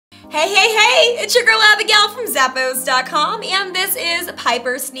Hey, it's your girl Abigail from Zappos.com, and this is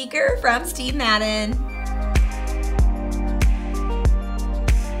Piper Sneaker from Steve Madden.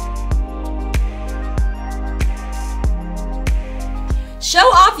 Show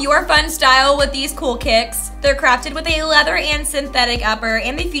off your fun style with these cool kicks. They're crafted with a leather and synthetic upper,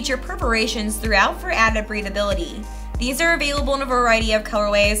 and they feature perforations throughout for added breathability. These are available in a variety of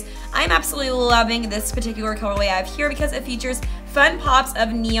colorways. I'm absolutely loving this particular colorway I have here because it features fun pops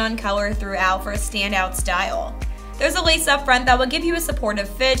of neon color throughout for a standout style. There's a lace up front that will give you a supportive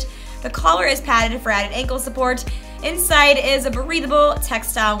fit. The collar is padded for added ankle support. Inside is a breathable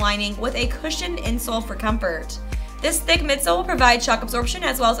textile lining with a cushioned insole for comfort. This thick midsole will provide shock absorption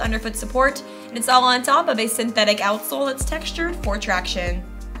as well as underfoot support, and it's all on top of a synthetic outsole that's textured for traction.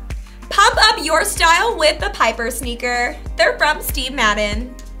 Pump up your style with the Piper sneaker. They're from Steve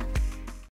Madden.